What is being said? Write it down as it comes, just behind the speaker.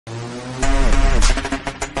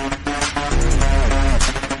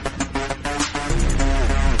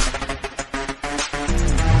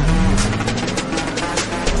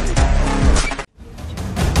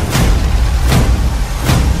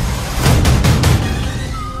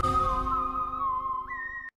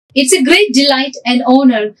It's a great delight and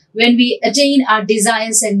honor when we attain our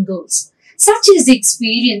desires and goals. Such is the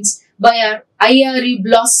experience by our IARE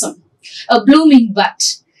blossom, a blooming bud.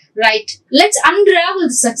 Right, let's unravel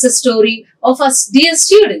the success story of our dear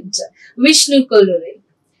student, Vishnu Kolluri.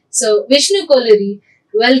 So, Vishnu Kolluri,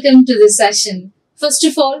 welcome to the session. First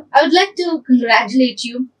of all, I would like to congratulate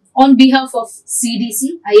you on behalf of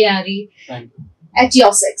CDC, IARE, Thank you. at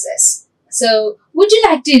your success. So, would you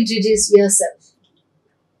like to introduce yourself?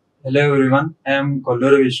 Hello everyone, I am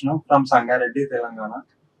Kolluri Vishnu from Sangareddy, Telangana,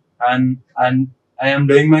 and I am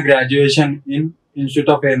doing my graduation in Institute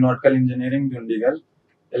of Aeronautical Engineering, Dundigal,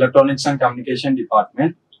 Electronics and Communication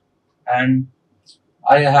Department, and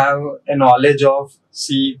I have a knowledge of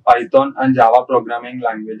C, Python and Java programming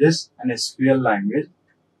languages and SQL language,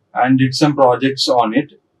 and did some projects on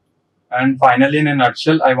it. And finally, in a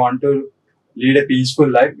nutshell, I want to lead a peaceful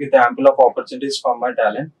life with ample of opportunities for my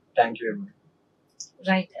talent. Thank you everyone.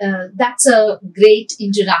 Right, that's a great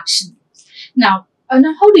introduction. Now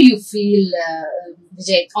how do you feel,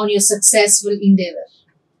 Vijay, on your successful endeavor?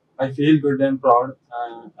 I feel good and proud,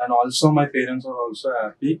 and also my parents are also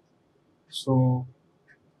happy. So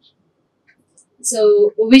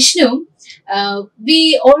So, Vishnu,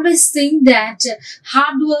 we always think that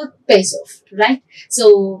hard work pays off, right?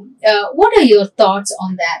 So, what are your thoughts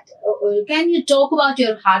on that? Can you talk about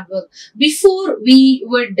your hard work before we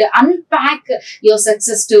would unpack your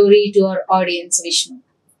success story to our audience, Vishnu?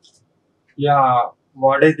 yeah,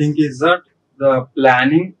 what I think is that the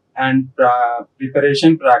planning and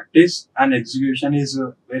preparation, practice and execution is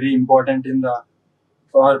very important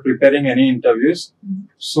for preparing any interviews. Mhm.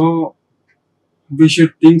 So we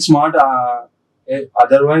should think smart.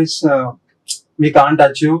 Otherwise, we can't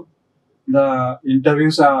achieve the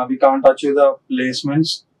interviews. We can't achieve the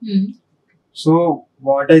placements. Mhm. So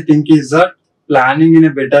what I think is that planning in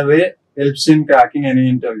a better way helps in cracking any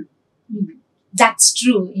interview. That's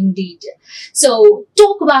true indeed. So,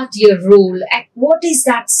 talk about your role. And what is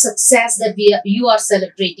that success that you are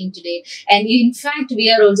celebrating today? And in fact, we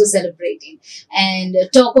are also celebrating. And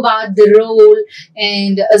talk about the role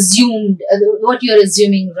and assumed what you're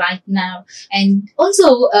assuming right now. And also,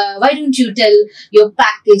 why don't you tell your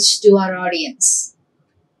package to our audience?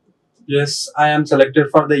 Yes, I am selected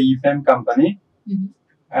for the EFM company, Mhm.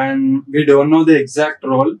 and we don't know the exact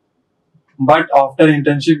role. But after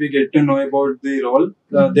internship, we get to know about the role.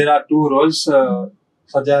 There are two roles,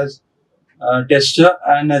 such as tester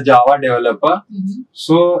and a Java developer. Mhm.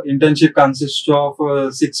 So internship consists of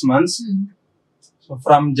 6 months, Mhm. so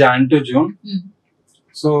from Jan to June. Mhm.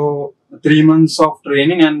 So 3 months of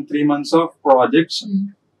training and 3 months of projects.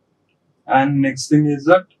 Mhm. And next thing is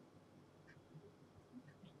that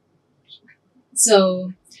So,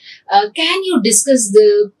 can you discuss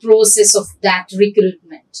the process of that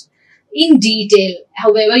recruitment in detail?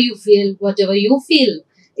 However you feel, whatever you feel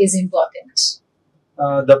is important.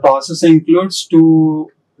 the process includes two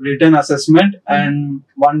written assessment and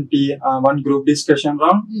one group discussion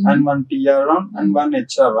round and one TR round and one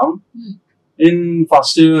HR round. In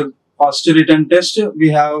first written test, we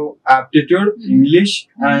have aptitude, English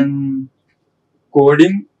and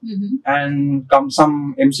coding Mhm. and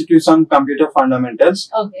some MCQs on computer fundamentals,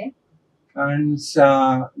 Okay. and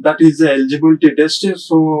that is the eligibility test.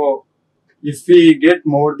 So if we get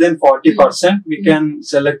more than 40%, we can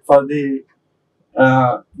select for the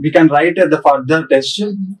we can write the further test.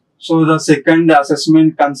 Mhm. So the second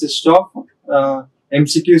assessment consists of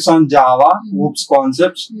MCQs on Java, OOPS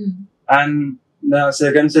concepts, Mhm. and the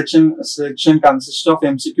second section consists of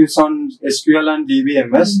MCQs on SQL and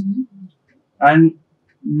DBMS, Mhm. and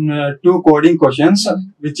two coding questions,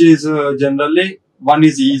 which is generally one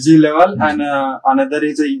is easy level and another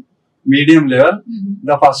is a medium level. Mhm.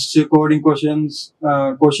 The first coding question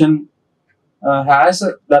has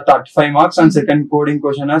the 35 marks and second coding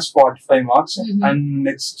question has 45 marks. And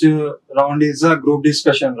next round is a group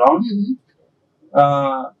discussion round.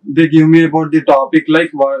 Mhm. They give me about the topic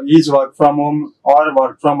like is work from home or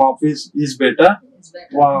work from office is better. It's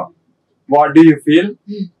better. What do you feel?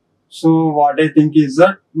 Mm. So what I think is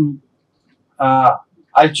that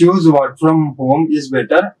I choose work from home is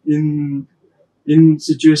better in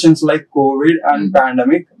situations like COVID and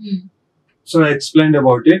pandemic. Mm. So I explained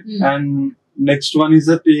about it. And next one is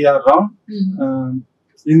the PR round.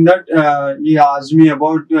 In that, he asked me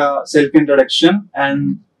about self-introduction, and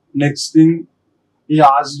next thing, he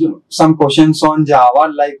asked some questions on Java,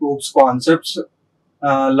 like OOPS concepts,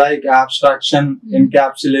 like abstraction,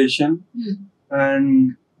 encapsulation,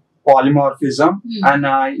 and polymorphism. And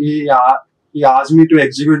he asked me to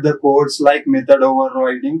execute the codes like method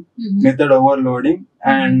overloading,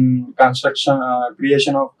 and construction,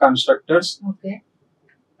 creation of constructors. Okay.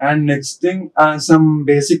 And next thing, some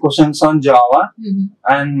basic questions on Java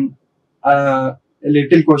and a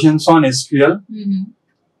little questions on SQL.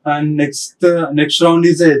 And next round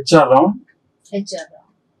is a HR round. HR round.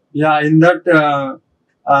 Yeah, in that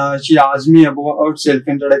she asked me about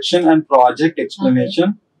self-introduction and project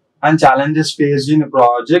explanation and challenges faced in a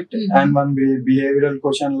project, and one behavioral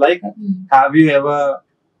question like, have you ever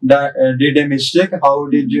did a mistake? How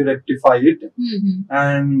did you rectify it?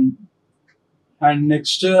 And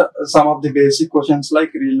next, some of the basic questions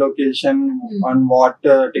like relocation and what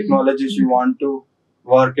technologies you want to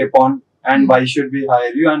work upon, and why should we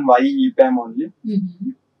hire you, and why EPAM only.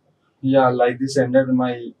 Yeah, like this ended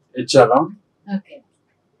my HR round. Okay.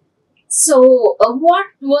 So, what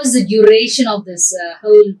was the duration of this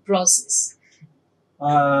whole process?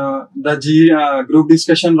 The group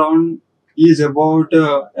discussion round is about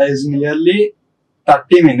is nearly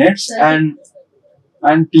 30 minutes, and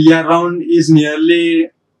TR round is nearly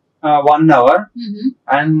 1 hour,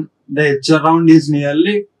 and the HR round is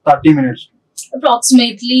nearly 30 minutes.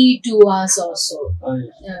 Approximately 2 hours or so,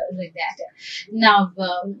 like that. Now,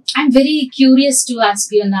 I'm very curious to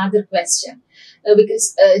ask you another question,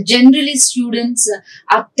 because generally students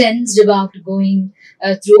are tensed about going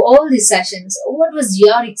through all these sessions. What was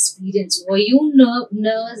your experience? Were you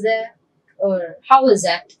nervous there, or how was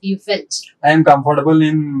that you felt? I am comfortable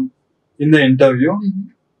in the interview.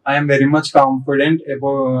 I am very much confident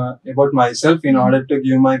about myself in order to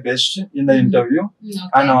give my best in the interview.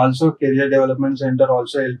 And also Career Development Center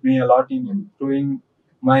also helped me a lot in improving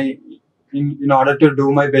my, in order to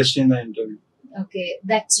do my best in the interview. Okay,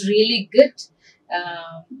 that's really good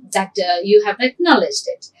that you have acknowledged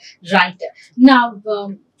it. Right. Now,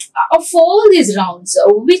 of all these rounds,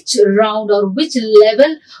 which round or which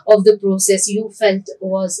level of the process you felt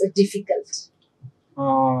was difficult?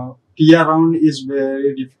 TR round is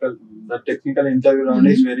very difficult. The technical interview round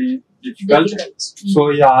is very difficult.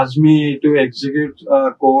 So he asked me to execute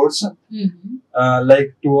a course,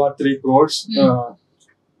 like 2 or 3 courses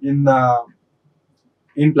in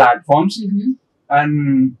platforms,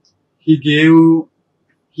 and he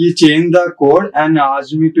changed the code and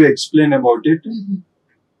asked me to explain about it.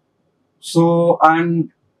 So, and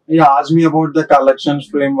he asked me about the collections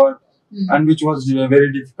framework, and which was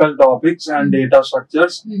very difficult topics and data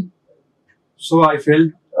structures. So I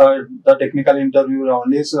felt the technical interview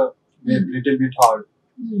round is a little bit hard.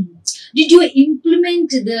 Did you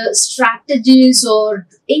implement the strategies or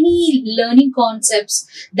any learning concepts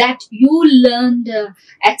that you learned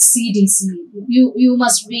at CDC? You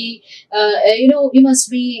must be, you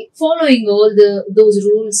must be following all those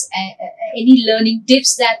rules. Any learning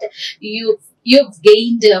tips that you've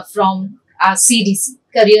gained from our CDC,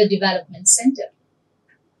 Career Development Center?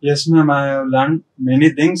 Yes, ma'am. I have learned many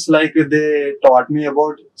things. Like they taught me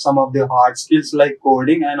about some of the hard skills like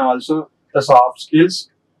coding, and also the soft skills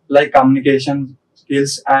like communication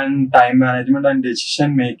skills and time management and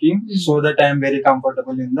decision making, so that I am very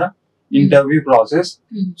comfortable in the interview process.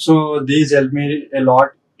 So these help me a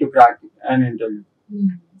lot to crack an interview.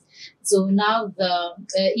 So now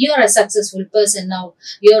you are a successful person. Now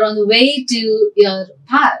you are on the way to your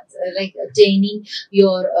path, like attaining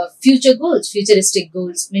your future goals, futuristic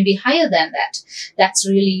goals, maybe higher than that. That's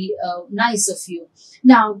really nice of you.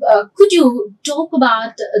 Now, could you talk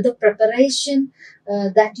about the preparation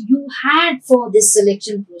that you had for this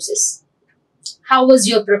selection process? How was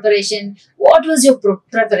your preparation? What was your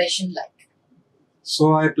preparation like?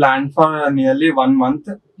 So I planned for nearly 1 month.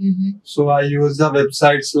 So I used the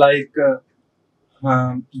websites like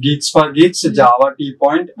Geeks for Geeks, Java T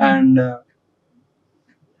Point, and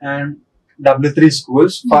W3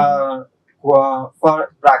 Schools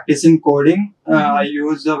for practicing coding. I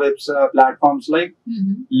use the web platforms like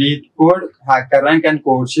Lead Code, HackerRank, and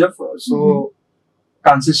CodeChef. So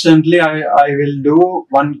consistently, I will do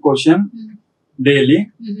one question daily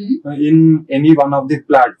in any one of the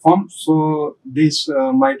platforms. So this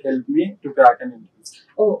might help me to crack an interview.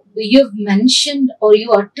 Oh, you've mentioned or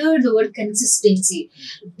you uttered the word consistency.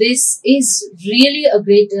 This is really a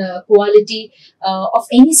great quality of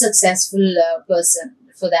any successful person,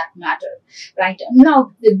 for that matter, right?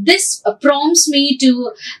 Now, this prompts me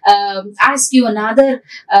to ask you another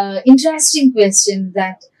interesting question,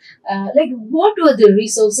 that like, what were the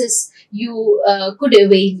resources you could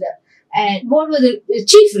avail, and what were the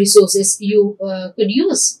chief resources you could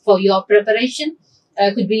use for your preparation?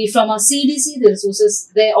 Could be from our CDC, the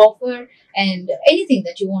resources they offer, and anything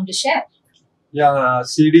that you want to share. Yeah,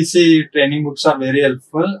 CDC training books are very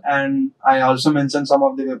helpful, and I also mentioned some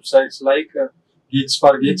of the websites like Geeks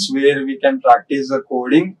for Geeks, where we can practice the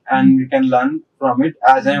coding and we can learn from it.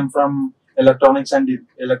 As I am from electronics and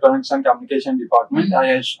communication department.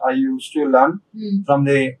 I used to learn from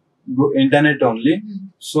the internet only.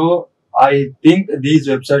 So I think these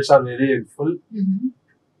websites are very helpful.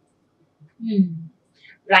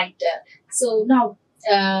 Right. So now,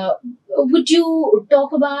 would you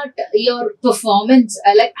talk about your performance?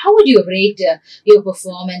 Like, how would you rate your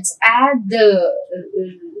performance at the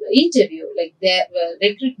interview, like the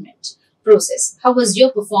recruitment process? How was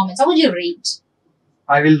your performance? How would you rate?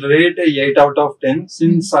 I will rate a 8 out of 10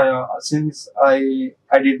 since I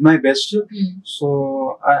did my best.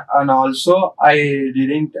 So and also I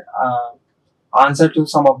didn't answer to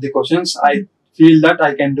some of the questions. I feel that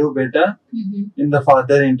I can do better in the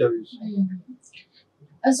further interviews.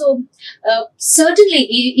 So certainly,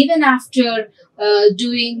 even after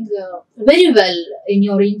doing very well in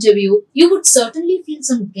your interview, you would certainly feel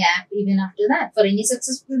some gap even after that. For any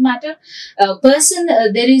successful person,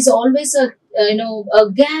 there is always a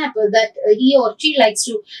gap that he or she likes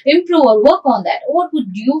to improve or work on that. What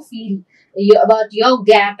would you feel about your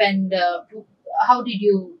gap, and how did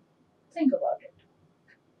you think about it?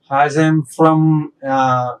 As I am from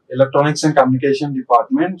electronics and communication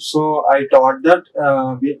department, so I thought that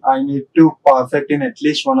I need to perfect in at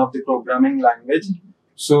least one of the programming language.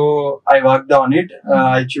 So I worked on it.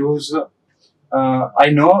 I choose. I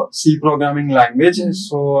know C programming language,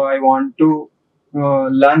 so I want to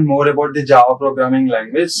learn more about the Java programming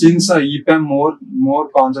language. Since EPAM more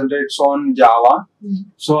concentrates on Java,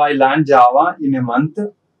 so I learned Java in a month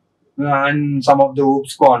and some of the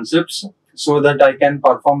OOPS concepts, so that I can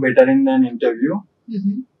perform better in an interview.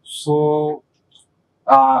 So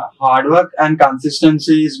hard work and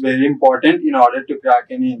consistency is very important in order to crack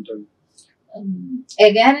any interview.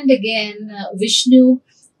 Again and again, Vishnu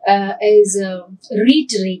is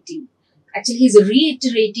reiterating. Actually, he's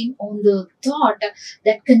reiterating on the thought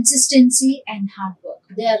that consistency and hard work,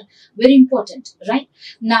 they are very important, right?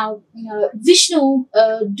 Now, Vishnu,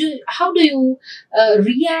 how do you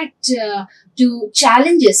react to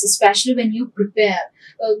challenges, especially when you prepare?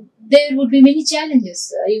 There would be many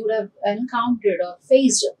challenges you would have encountered or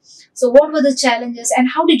faced. So what were the challenges, and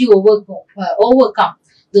how did you overcome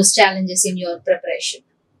those challenges in your preparation?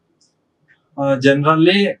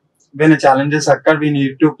 Generally, when challenges occur, we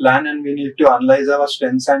need to plan and we need to analyze our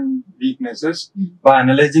strengths and weaknesses. By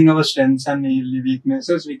analyzing our strengths and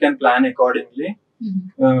weaknesses, we can plan accordingly.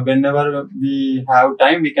 Whenever we have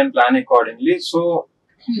time, we can plan accordingly. So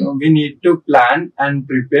we need to plan and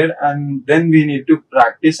prepare, and then we need to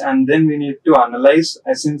practice, and then we need to analyze,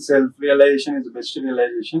 as in self-realization is the best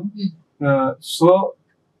realization.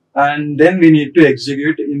 And then we need to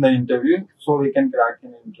execute in the interview, so we can crack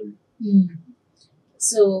an interview.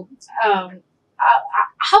 So,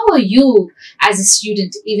 how are you as a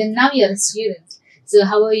student? Even now you're a student. So,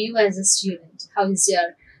 how are you as a student? How is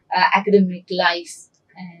your academic life?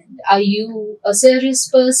 And are you a serious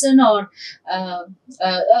person or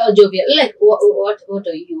jovial? Like, what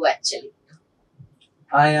are you actually?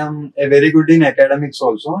 I am very good in academics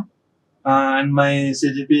also. And my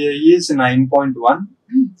CGPA is 9.1.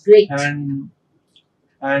 Great.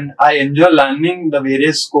 And I enjoy learning the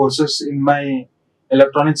various courses in my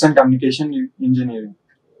electronics and communication engineering.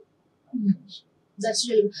 That's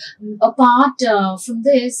really good. Apart from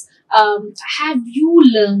this, have you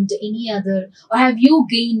learned any other, or have you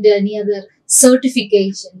gained any other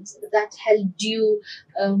certifications that helped you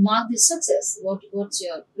mark this success? What's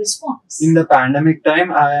your response? In the pandemic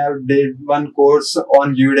time, I have did one course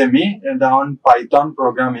on Udemy on Python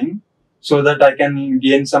programming, so that I can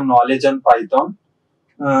gain some knowledge on Python,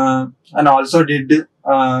 and also did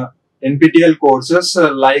NPTEL courses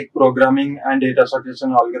like programming and data structures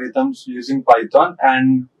and algorithms using Python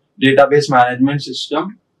and database management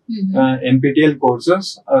system, NPTEL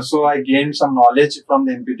courses. So I gained some knowledge from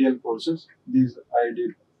the NPTEL courses. These I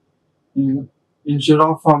did instead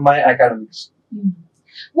of my academics.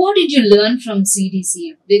 What did you learn from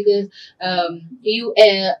CDC? Because you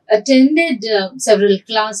attended several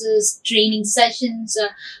classes, training sessions.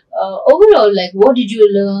 Overall, like, what did you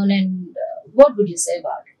learn, and what would you say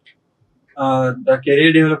about it? The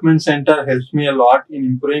Career Development Center helps me a lot in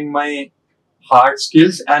improving my hard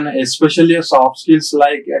skills and especially soft skills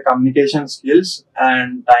like communication skills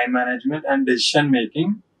and time management and decision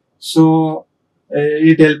making. So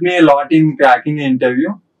it helped me a lot in cracking an interview.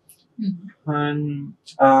 And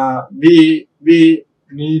we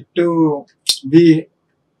need to we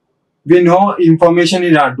know information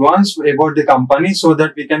in advance about the company, so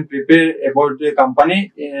that we can prepare about the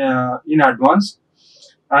company in advance,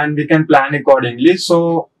 and we can plan accordingly.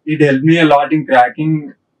 So it helped me a lot in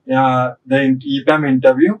cracking the EPAM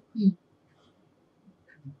interview.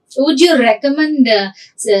 Would you recommend,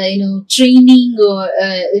 training or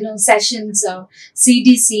sessions or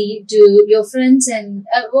CDC to your friends? And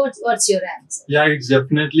what's your answer? Yeah, it's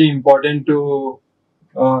definitely important to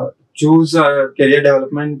choose career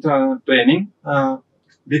development training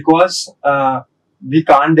because we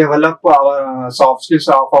can't develop our soft skills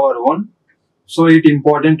of our own. So it's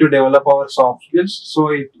important to develop our soft skills. So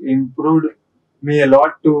it improved me a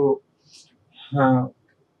lot to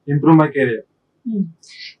improve my career.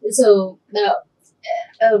 So,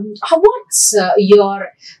 what's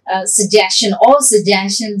your suggestion or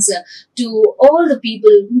suggestions to all the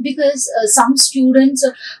people? Because some students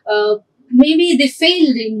maybe they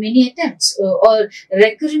failed in many attempts, or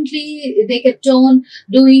recurrently they kept on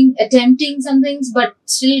attempting some things, but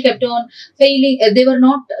still kept on failing. They were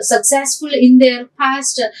not successful in their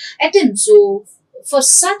past attempts. So, for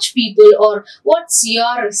such people, or what's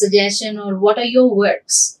your suggestion, or what are your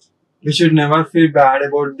words? We should never feel bad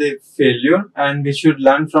about the failure, and we should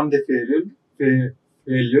learn from the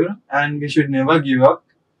failure, and we should never give up,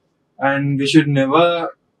 and we should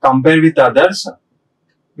never compare with others.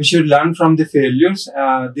 We should learn from the failures.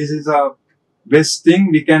 This is a best thing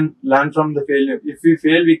we can learn from the failure. If we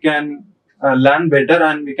fail, we can learn better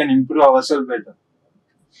and we can improve ourselves better.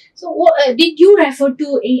 So, did you refer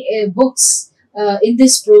to books in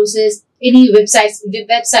this process? Any websites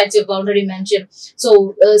you've already mentioned.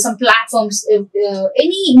 So, some platforms,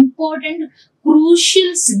 any important,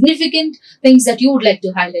 crucial, significant things that you would like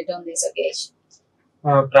to highlight on this occasion?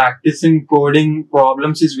 Practicing coding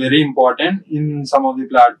problems is very important in some of the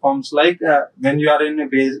platforms. Like when you are in a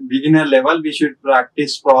beginner level, we should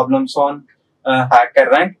practice problems on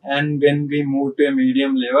HackerRank, and when we move to a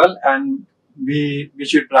medium level, and we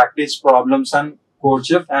should practice problems on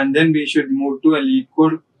CodeChef, and then we should move to a lead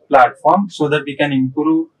code platform so that we can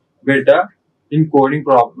improve better in coding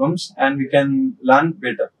problems and we can learn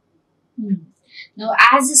better. Now,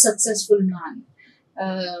 as a successful man,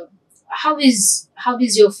 how is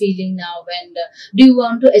your feeling now? And do you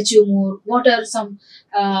want to achieve more? What are some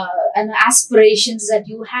aspirations that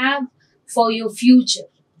you have for your future?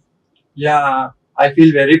 Yeah, I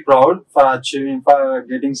feel very proud for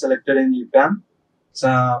getting selected in EPAM. It's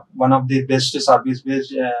one of the best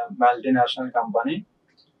service-based multinational company,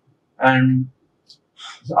 and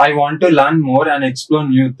I want to learn more and explore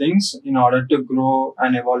new things in order to grow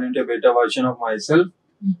and evolve into a better version of myself.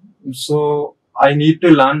 So I need to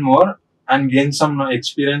learn more and gain some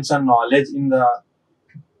experience and knowledge in the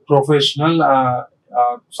professional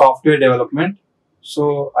software development.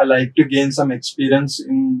 So I like to gain some experience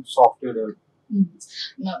in software development.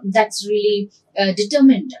 No, that's really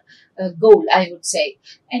determined goal, I would say.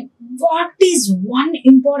 And what is one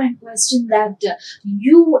important question that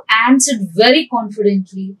you answered very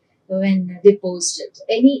confidently when they posted?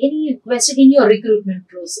 Any question in your recruitment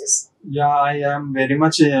process? Yeah, I am very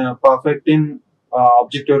much perfect in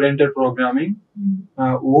object-oriented programming,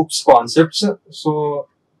 OOPS concepts. So,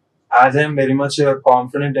 as I am very much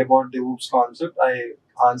confident about the OOPS concept, I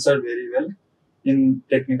answered very well in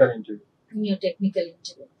technical interview. In your technical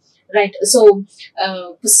interview, right? So,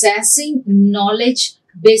 possessing knowledge,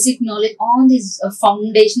 basic knowledge on these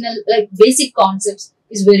foundational, like basic concepts,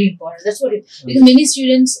 is very important. That's what because many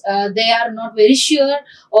students they are not very sure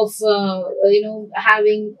of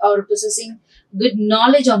having or possessing good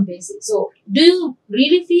knowledge on basic. So, do you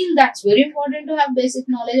really feel that's very important to have basic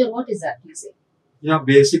knowledge, or what is that you say? Yeah,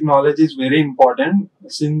 basic knowledge is very important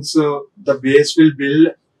since the base will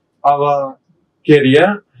build our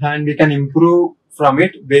career and we can improve from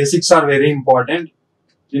it. Basics are very important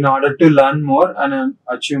in order to learn more and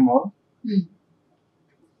achieve more.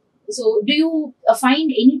 So, do you find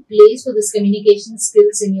any place for this communication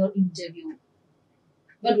skills in your interview?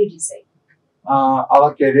 What would you say?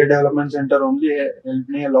 Our career development center only helped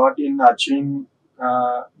me a lot in achieving,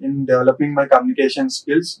 in developing my communication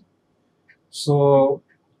skills. So,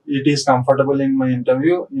 it is comfortable in my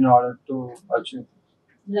interview in order to achieve.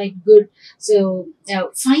 Like good. So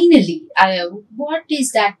finally, what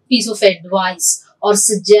is that piece of advice or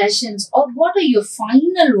suggestions, or what are your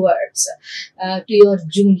final words to your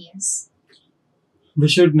juniors? We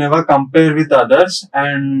should never compare with others,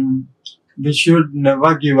 and we should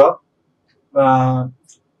never give up.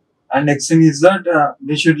 And next thing is that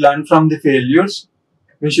we should learn from the failures.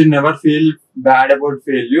 We should never feel bad about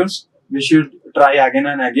failures. We should try again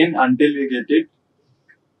and again until we get it.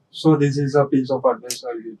 So this is a piece of advice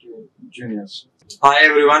I'll give to juniors. Hi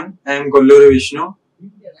everyone, I am Kolluri Vishnu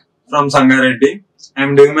from Sangareddy. I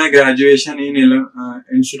am doing my graduation in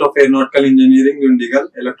Institute of Aeronautical Engineering, Dundigal,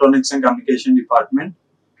 Electronics and Communication Department.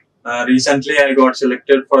 Recently I got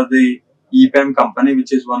selected for the EPAM company,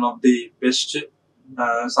 which is one of the best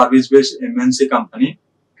service-based MNC company.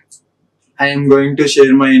 I am going to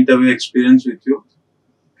share my interview experience with you.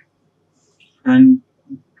 And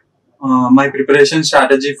my preparation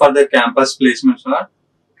strategy for the campus placements are: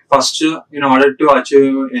 first, in order to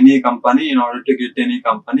achieve any company, in order to get any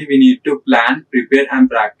company, we need to plan, prepare, and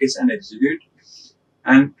practice and execute.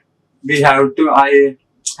 And we have to, I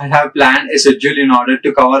have planned a schedule in order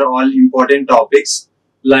to cover all important topics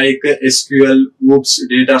like SQL, OOPS,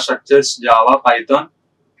 data structures, Java, Python,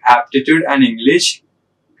 aptitude, and English.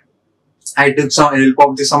 I took some help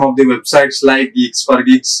of some of the websites like Geeks for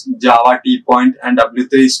Geeks, Java T Point, and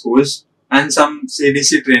W3 schools, and some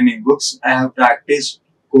CDC training books. I have practiced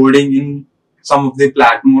coding in some of the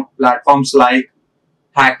platforms like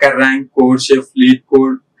HackerRank, CodeChef,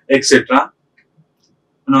 LeetCode, etc.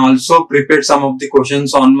 And also prepared some of the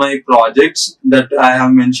questions on my projects that I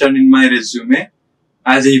have mentioned in my resume.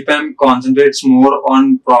 As EPAM concentrates more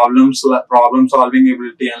on problem solving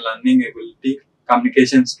ability and learning ability,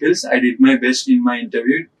 communication skills, I did my best in my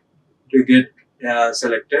interview to get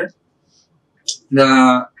selected.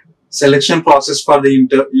 The selection process for the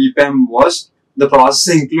EPAM was, the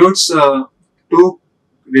process includes 2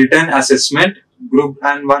 written assessment, group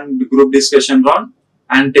and 1 group discussion round,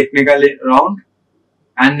 and technical round.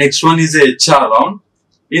 And next one is the HR round.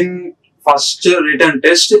 In first written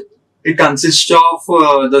test, it consists of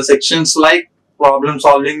the sections like problem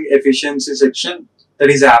solving efficiency section, that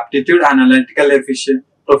is aptitude, analytical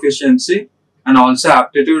proficiency, and also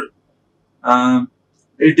aptitude.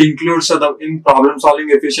 It includes in problem solving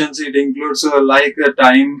efficiency, it includes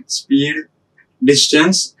time, speed,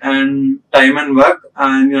 distance, and time and work.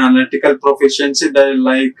 And in analytical proficiency,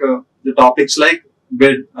 the topics like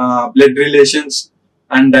blood relations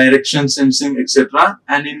and direction sensing, etc.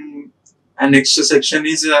 And next section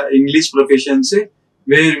is English proficiency,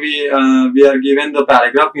 where we are given the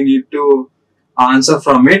paragraph, we need to answer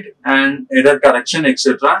from it, and error correction,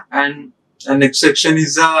 etc. And next section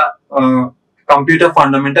is computer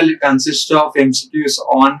fundamental. It consists of MCQs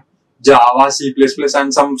on Java, C++,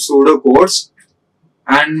 and some pseudo codes,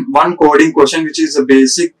 and 1 coding question, which is a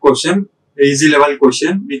basic question, easy level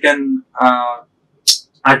question. We can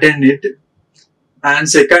attend it. And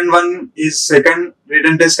second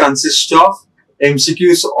written test consists of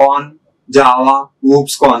MCQs on Java,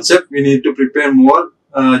 OOPS concept. We need to prepare more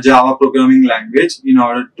Java programming language in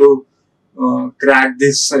order to crack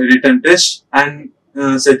this written test. And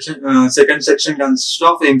second section consists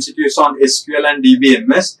of MCQs on SQL and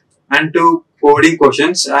DBMS, and 2 coding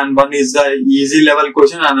questions, and one is the easy level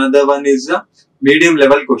question, another one is the medium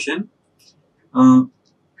level question. And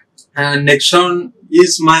next round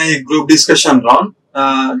is my group discussion round,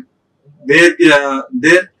 where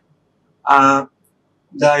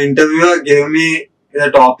the interviewer gave me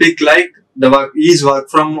the topic like, work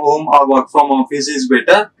from home or work from office is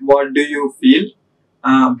better? What do you feel?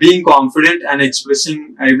 Being confident and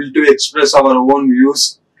able to express our own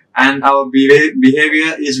views and our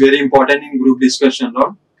behavior is very important in group discussion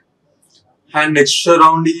round. And next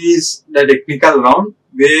round is the technical round,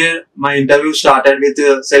 where my interview started with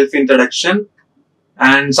a self-introduction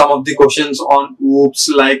and some of the questions on OOPS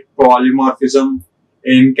like polymorphism,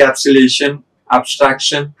 encapsulation,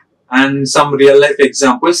 abstraction, and some real-life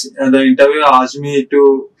examples. And the interviewer asked me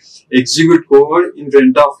to execute code in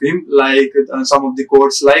front of him, like some of the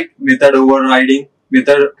codes like method overriding,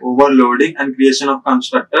 method overloading, and creation of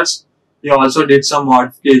constructors. He also did some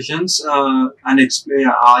modifications and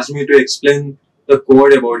asked me to explain the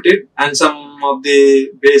code about it, and some of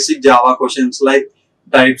the basic Java questions like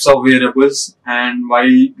types of variables and why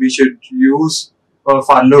we should use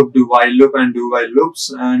for loop, do while loop, and do while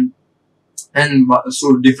loops, and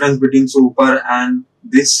so difference between super and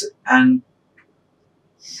this, and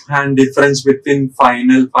difference between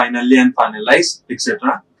finally, and finalize,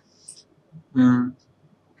 etc.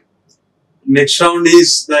 Next round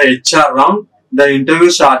is the HR round. The interview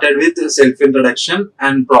started with self-introduction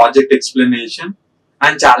and project explanation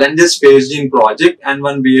and challenges faced in project, and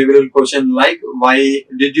 1 behavioral question like, why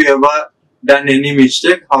did you ever done any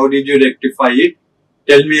mistake? How did you rectify it?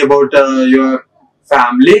 Tell me about your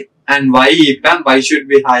family, and why EPAM? Why should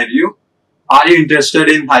we hire you? Are you interested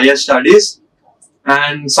in higher studies?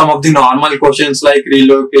 And some of the normal questions like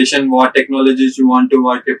relocation, what technologies you want to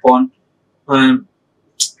work upon,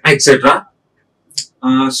 etc.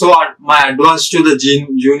 So my advice to the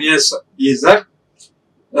juniors is that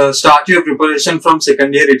start your preparation from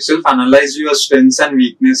second year itself, analyze your strengths and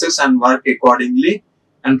weaknesses, and work accordingly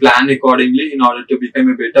and plan accordingly in order to become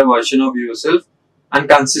a better version of yourself. And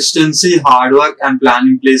consistency, hard work, and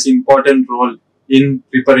planning plays important role in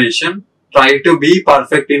preparation. try to be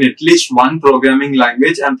perfect in at least one programming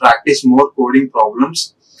language and practice more coding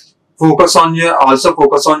problems. Focus on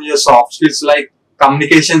your soft skills like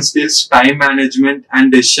communication skills, time management,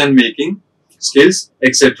 and decision making skills,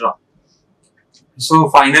 etc. So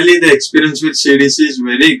finally, the experience with CDC is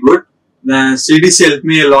very good. The CDC helped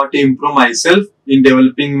me a lot to improve myself in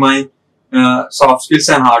developing my soft skills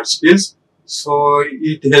and hard skills. So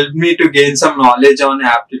it helped me to gain some knowledge on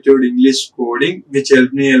aptitude English coding, which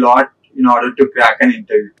helped me a lot in order to crack an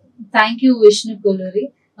interview. Thank you, Vishnu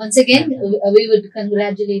Kolluri. Once again, we would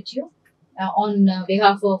congratulate you on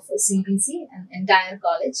behalf of CDC and entire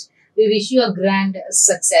college. We wish you a grand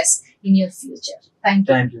success in your future. Thank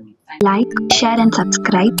you. Thank you. Like, share and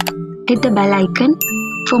subscribe. Hit the bell icon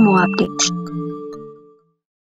for more updates.